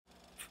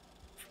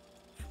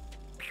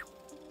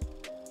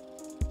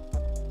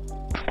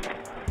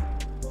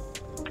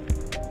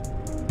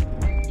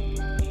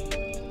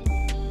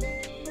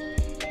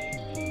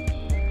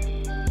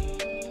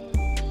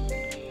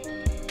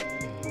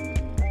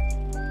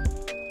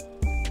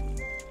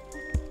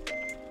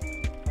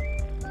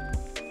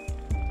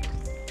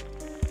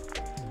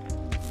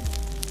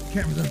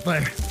Camera's on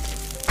fire.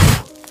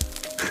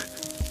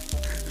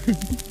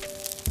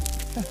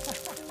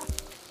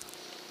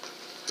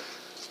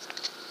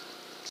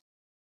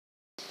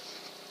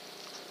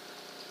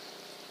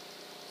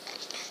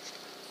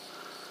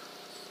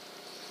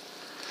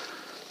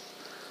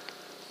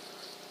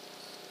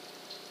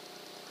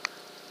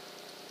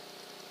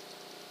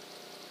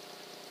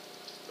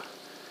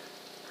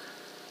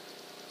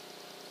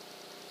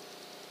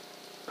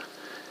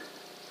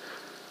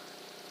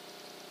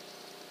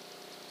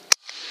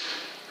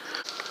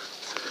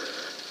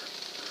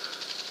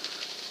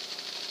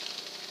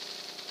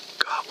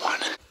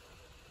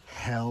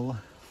 Hell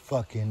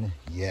fucking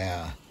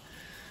yeah.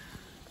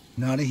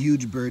 Not a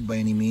huge bird by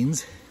any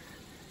means,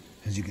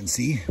 as you can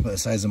see by the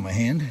size of my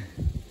hand.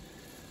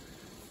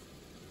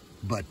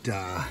 But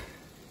the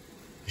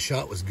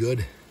shot was good.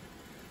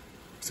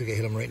 Looks like I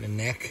hit him right in the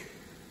neck,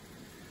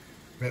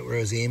 right where I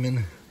was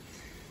aiming.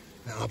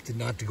 I opted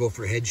not to go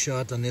for a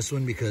headshot on this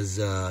one because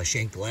I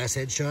shanked the last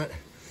headshot.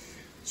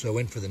 So I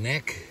went for the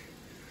neck.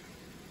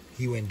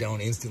 He went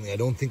down instantly. I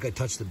don't think I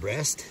touched the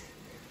breast.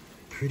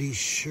 Pretty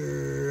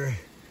sure.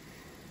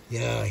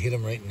 Yeah, I hit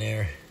him right in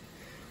there.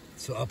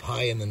 So up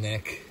high in the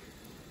neck.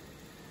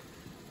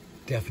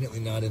 Definitely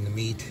not in the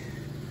meat.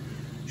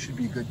 Should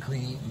be a good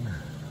clean.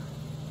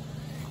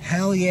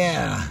 Hell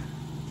yeah.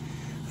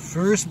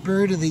 First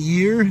bird of the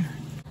year.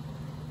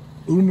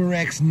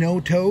 Umarex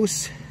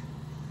Notos.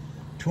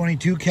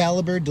 22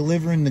 caliber,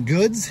 delivering the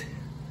goods.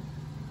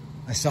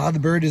 I saw the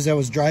bird as I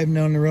was driving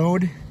down the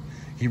road.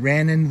 He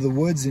ran into the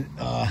woods,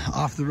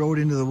 off the road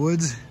into the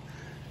woods.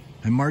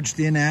 I marched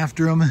in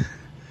after him.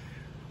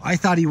 I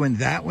thought he went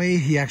that way.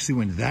 He actually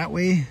went that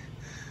way.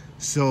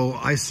 So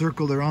I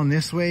circled around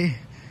this way,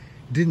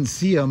 didn't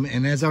see him.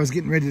 And as I was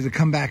getting ready to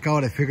come back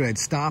out, I figured I'd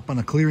stop on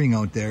a clearing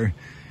out there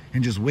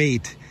and just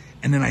wait.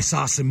 And then I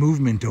saw some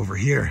movement over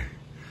here.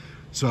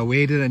 So I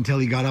waited until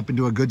he got up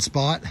into a good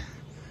spot,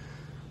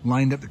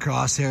 lined up the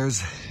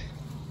crosshairs,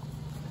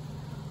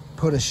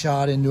 put a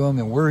shot into him,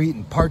 and we're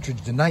eating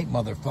partridge tonight,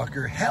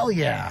 motherfucker. Hell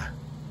yeah.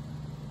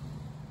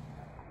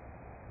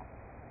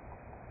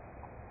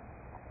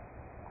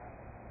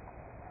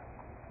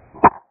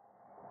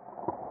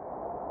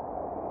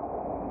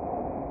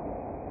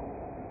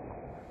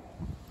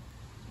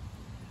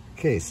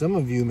 Okay, some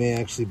of you may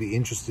actually be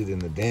interested in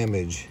the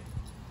damage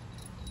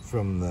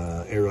from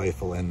the air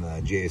rifle and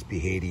the JSP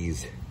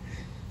Hades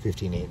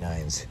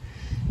 1589s.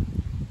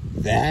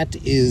 That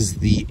is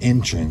the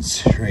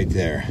entrance right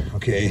there,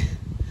 okay?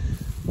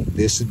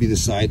 This would be the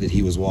side that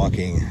he was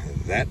walking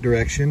that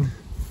direction.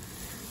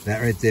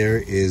 That right there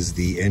is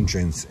the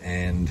entrance,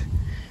 and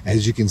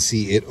as you can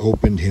see, it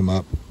opened him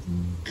up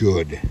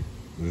good,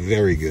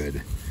 very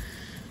good.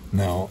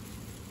 Now,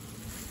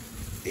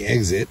 the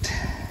exit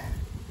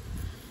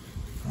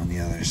on the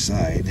other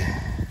side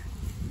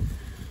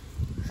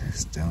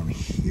is down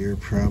here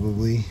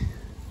probably,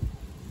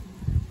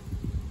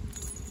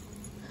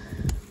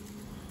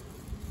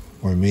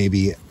 or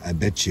maybe, I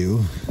bet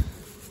you,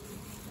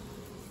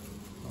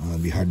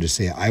 it'd be hard to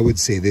say. I would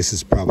say this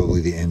is probably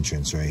the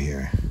entrance right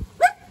here.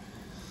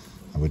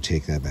 I would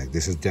take that back.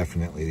 This is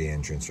definitely the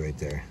entrance right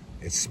there.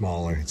 It's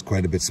smaller, it's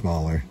quite a bit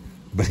smaller,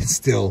 but it's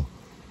still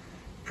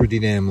pretty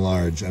damn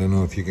large. I don't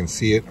know if you can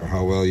see it or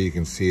how well you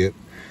can see it.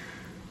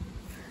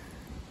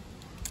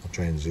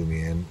 Try and zoom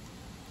you in.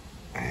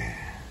 A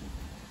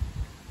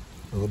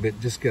little bit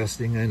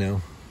disgusting, I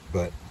know,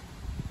 but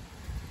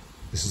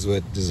this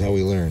is how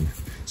we learn.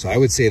 So I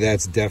would say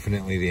that's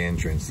definitely the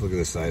entrance. Look at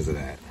the size of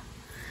that.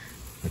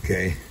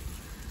 Okay,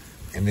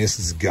 and this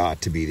has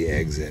got to be the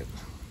exit.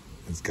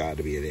 It's got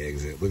to be the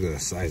exit. Look at the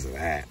size of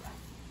that.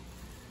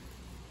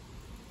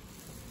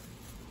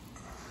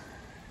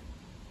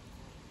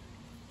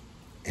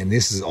 And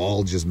this is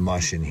all just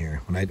mush in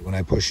here. When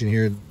I push in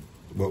here,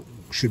 what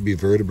should be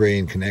vertebrae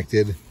and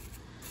connected,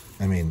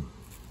 I mean,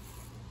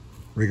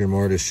 rigor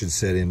mortis should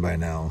set in by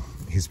now.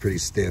 He's pretty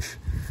stiff.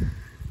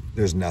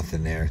 There's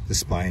nothing there. The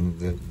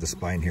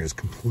spine here is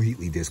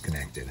completely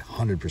disconnected,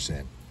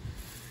 100%.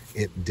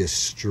 It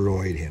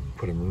destroyed him,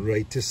 put him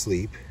right to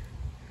sleep.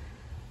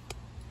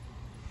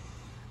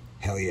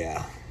 Hell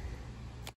yeah.